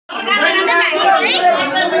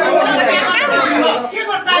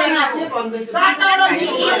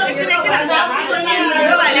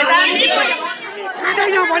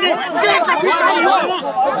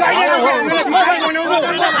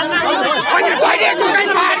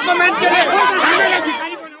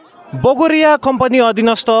बोगोरिया company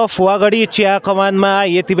अधीनस्थ फुवागढी चिया कमानमा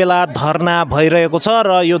यति बेला धरना भइरहेको छ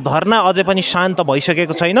र यो धरना अझै पनि शान्त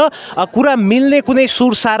भइसकेको छैन। कुरा मिल्ने कुनै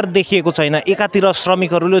सुरसार देखिएको छैन। एकातिर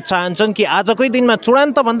श्रमिकहरूले चाहन्छन् कि आजकै दिनमा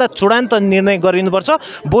चुडान्तभन्दा चुडान्त निर्णय गरिनुपर्छ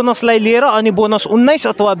बोनसलाई लिएर, अनि बोनस 19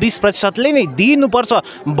 अथवा 20% नै दिनुपर्छ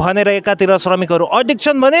भनेर एकातिर श्रमिकहरू अडिग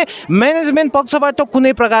छन् भने म्यानेजमेन्ट पक्षबाट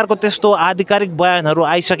कुनै प्रकारको त्यस्तो आधिकारिक बयानहरू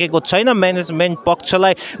आइसकेको छैन। म्यानेजमेन्ट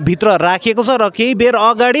पक्षलाई भित्र राखिएको छ र केही बेर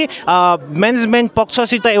अगाडि म्यानेजमेन्ट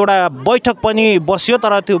पक्षसित एउटा बैठक पनि बस्यो,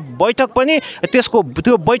 तर त्यो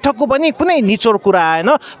बैठकको पनि कुनै निचोड कुरा आएन।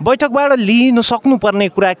 बैठकबाट लिन सक्नुपर्ने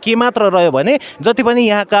कुरा के मात्र रह्यो भने जति पनि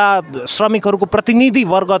यहाँका श्रमिकहरूको प्रतिनिधि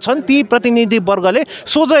वर्ग छन् ती प्रतिनिधि वर्गले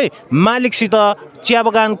सोझै मालिकसित, चिया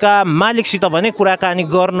बगानका मालिकसित भने कुराकानी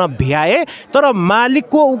गर्न भ्याए, तर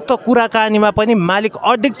मालिकको उक्त कुराकानीमा पनि मालिक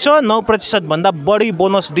अडिग छ। 9% भन्दा बढी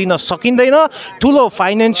बोनस दिन सकिँदैन, ठुलो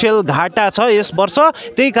फाइनेन्सियल घाटा छ यस वर्ष,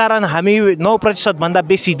 त्यही कारण हामी 9% भन्दा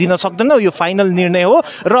बेसी दिन सक्दैनौँ, यो फाइनल निर्णय हो।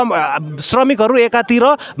 र श्रमिकहरू एकातिर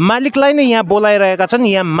मालिकलाई नै यहाँ बोलाइरहेका छन्,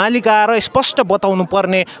 यहाँ मालिक आएर स्पष्ट बताउनु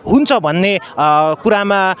पर्ने हुन्छ भन्ने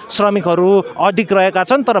कुरामा श्रमिकहरू अडिग रहेका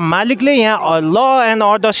छन्। तर मालिकले यहाँ ल एन्ड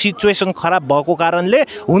अर्डर सिचुएसन खराब भएको कारणले,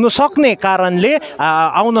 हुन सक्ने कारणले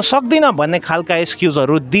आउन सक्दिन भन्ने खालका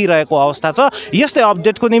एक्सक्युजहरू दिइरहेको अवस्था छ। यस्तै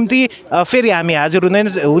अपडेटको निम्ति फेरि हामी हाजिर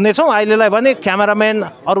हुनेछौँ। अहिलेलाई भने क्यामेराम्यान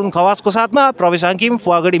अरुण खवासको साथमा प्रवेश हाकिम,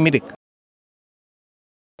 फुवागढी मिरिक।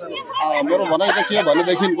 मेरो भनाइ त के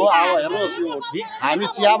भनेदेखिको अब हेर्नुहोस्, यो हामी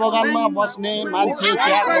चिया बगानमा बस्ने मान्छे,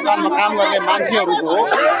 चिया बगानमा काम गर्ने मान्छेहरूको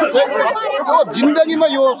यो जिन्दगीमा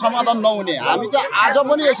यो समाधान नहुने। हामी चाहिँ आज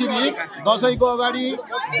पनि यसरी दसैँको अगाडि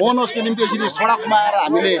बोनसको निम्ति यसरी सडकमा आएर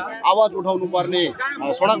हामीले आवाज उठाउनु पर्ने,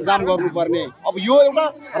 सडक जाम गर्नुपर्ने, अब यो एउटा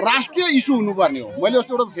राष्ट्रिय इस्यु हुनुपर्ने हो। मैले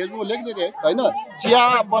जस्तो एउटा फेसबुकमा लेख्दै थिएँ होइन, चिया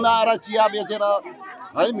बनाएर चिया बेचेर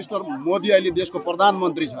है मिस्टर मोदी अहिले देशको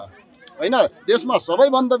प्रधानमन्त्री छ होइन, देशमा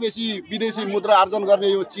सबैभन्दा बेसी विदेशी मुद्रा आर्जन गर्ने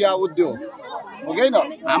यो चिया उद्योग हो कि होइन।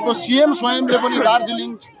 हाम्रो सिएम स्वयंले पनि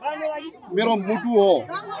दार्जिलिङ मेरो मुटु हो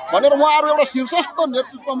भनेर उहाँहरू एउटा शीर्षस्थ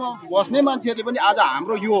नेतृत्वमा बस्ने मान्छेहरूले पनि आज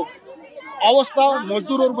हाम्रो यो अवस्था,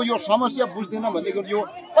 मजदुरहरूको यो समस्या बुझ्दैन भनेको यो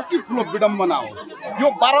कति ठुलो विडम्बना हो। यो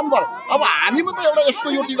बारम्बार अब हामी त एउटा यस्तो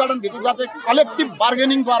यो टी गार्डनभित्र जहाँ चाहिँ कलेक्टिभ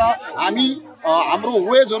बार्गेनिङद्वारा हामी हाम्रो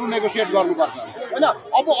वेजहरू नेगोसिएट गर्नुपर्छ होइन।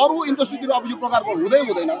 अब अरू इन्डस्ट्रीतिर अब यो प्रकारको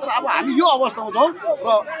हुँदैन, तर अब हामी यो अवस्थामा छौँ र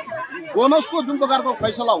बोनसको जुन प्रकारको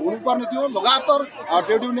फैसला हुनुपर्ने थियो, लगातार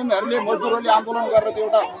ट्रेड युनियनहरूले, मजदुरहरूले आन्दोलन गरेर त्यो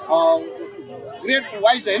एउटा ग्रेड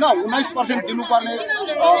वाइज होइन 19% दिनुपर्ने,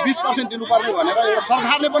 20% दिनुपर्ने भनेर एउटा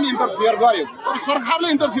सरकारले पनि इन्टरफियर गर्यो। तर सरकारले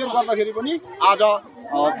इन्टरफियर गर्दाखेरि पनि आज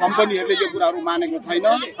कम्पनीहरूले यो कुराहरू मानेको छैन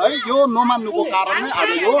है। यो नमान्नुको कारण नै आज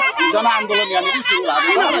यो जनआन्दोलन यहाँनिर सुरु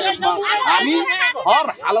भएको छ र यसमा हामी हर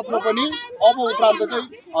हालतमा पनि अब उपरान्त चाहिँ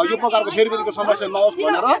यो प्रकारको फेरिको समस्या नहोस्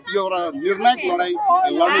भनेर यो एउटा निर्णायक लडाइँ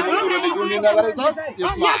लड्ने मजदुरहरूले जुन निर्णय गरेको छ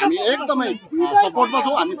त्यसमा हामी एकदमै सपोर्टमा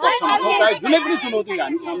छौँ, हामी पक्षमा छौँ, चाहे जुनै पनि चुनौती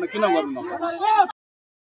हामी सामना किन गर्नु नपर्छ।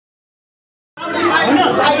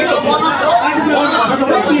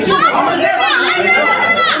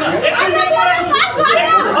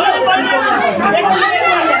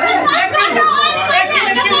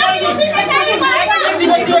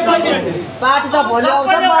 पार्टी त भोलि आउँछ,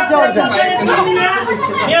 पार्टी आउँछ।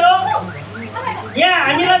 यहाँ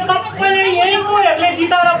हामीलाई सबैले यहीँकोहरूले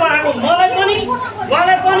जिताएर पठाएको, मलाई पनि,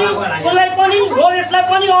 उहाँलाई पनि, उसलाई पनि, रोजेसलाई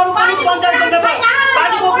पनि, अरू पनि पञ्चायत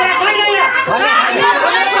पार्टीको कुरा छैन यहाँ।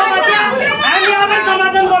 हामी आफै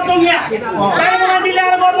समाधान गर्छौँ यहाँ, बाहिरको मान्छे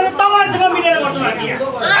ल्याएर गर्छौँ, तपाईँहरूसँग मिलेर गर्छौँ हामी यहाँ।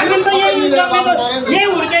 हामी त यही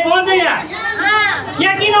हुर्केको हुन्छ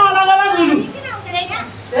यहाँ किन अलग अलग हुनु?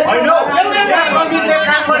 श्रमिकले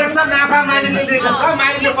काम गरेको छ, नाफा मालिकले दिएको छ,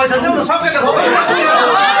 मालिकले पैसा दिउनु सकेन हो।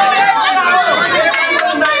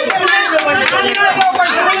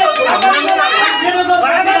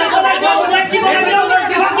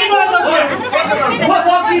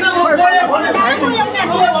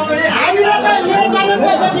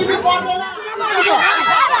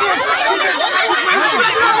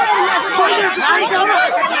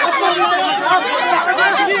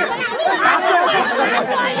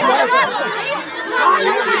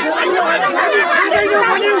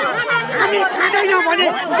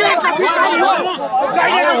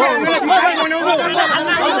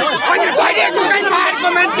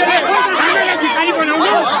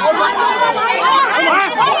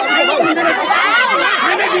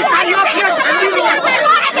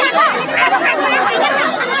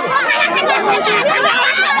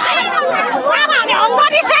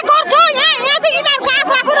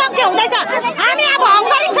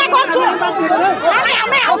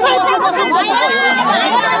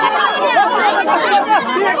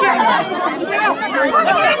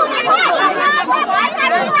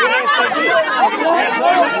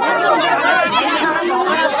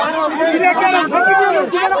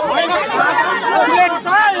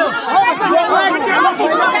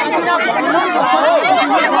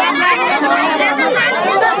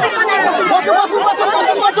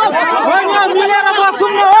 मिलेर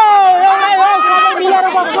बस्छौँ न हो एउटै हो सबै मिलेर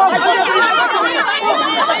बस्छौँ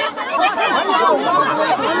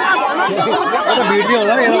भिडियो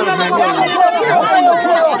होला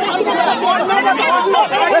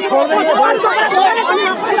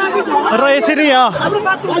र यसरी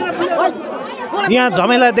यहाँ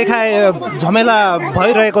झमेला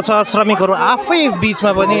भइरहेको छ श्रमिकहरू आफै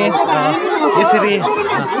बिचमा पनि यसरी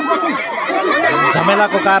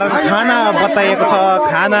झमेलाको कारण खाना बताइएको छ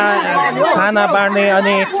खाना बाँड्ने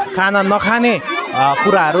अनि खाना नखाने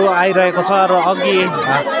कुराहरू आइरहेको छ र अघि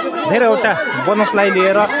धेरैवटा बोनसलाई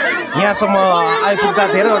लिएर यहाँसम्म आइपुग्दा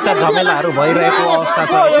धेरैवटा झमेलाहरू भइरहेको अवस्था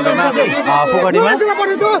छ यति बेला फुगडीमा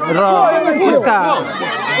र यसका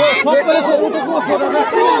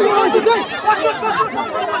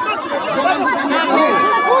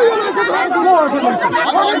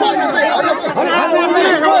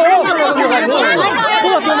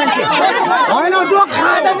होइन जो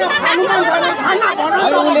खाँदैन खानु मन छैन खाना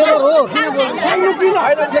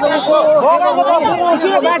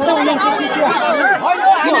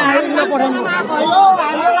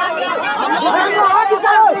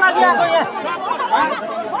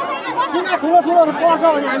ठुलोहरू पर्छ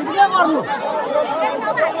भने हामी के गर्नु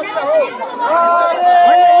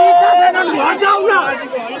घर जाऊ न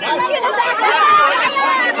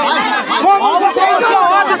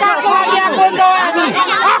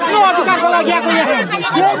आफ्नो अधिकारको लागि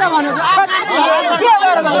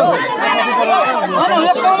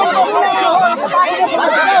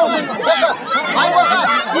आएको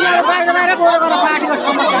बाहिर गएर पार्टीको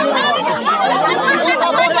समस्या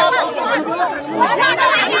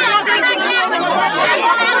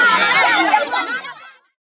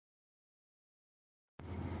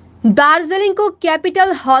दार्जिलिङको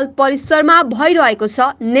क्यापिटल हल परिसरमा भइरहेको छ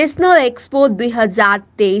नेसनल एक्सपो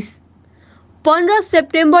 2023। 15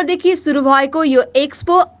 सेप्टेम्बरदेखि सुरु भएको यो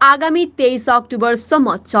एक्सपो आगामी 23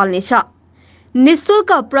 अक्टोबरसम्म चल्नेछ।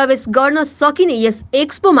 निःशुल्क प्रवेश गर्न सकिने यस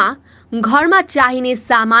एक्सपोमा घरमा चाहिने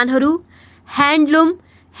सामानहरू, handloom,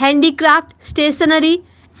 handicraft, stationery,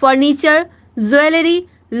 furniture, jewellery,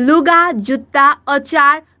 लुगा, जुत्ता,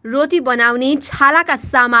 अचार, रोटी बनाउने, छालाका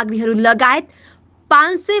सामग्रीहरू लगायत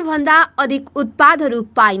 500 भन्दा अधिक उत्पादहरू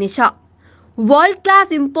पाइनेछ। वर्ल्ड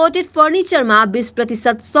क्लास इम्पोर्टेड फर्निचरमा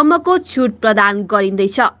 20% सम्मको छुट प्रदान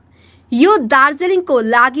गरिँदैछ। यो दार्जिलिङको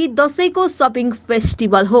लागि दशैंको शपिङ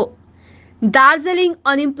फेस्टिभल हो। दार्जिलिङ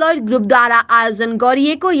अनइम्प्लोइड ग्रुपद्वारा आयोजन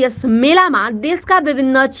गरिएको यस मेलामा देशका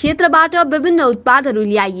विभिन्न क्षेत्रबाट विभिन्न उत्पादहरू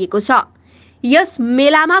ल्याइएको छ। यस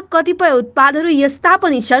मेलामा कतिपय उत्पादहरू यस्ता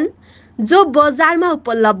पनि छन् जो बजारमा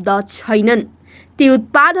उपलब्ध छैनन्। ती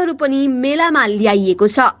उत्पादहरू पनि मेलामा ल्याइएको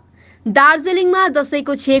छ। दार्जिलिङमा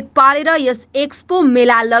दशैंको छेक पारेर यस एक्सपो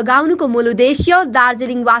मेला लगाउनुको मूल उद्देश्य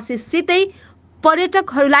दार्जिलिङवासीसितै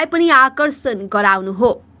पर्यटकहरूलाई पनि आकर्षण गराउनु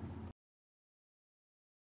हो।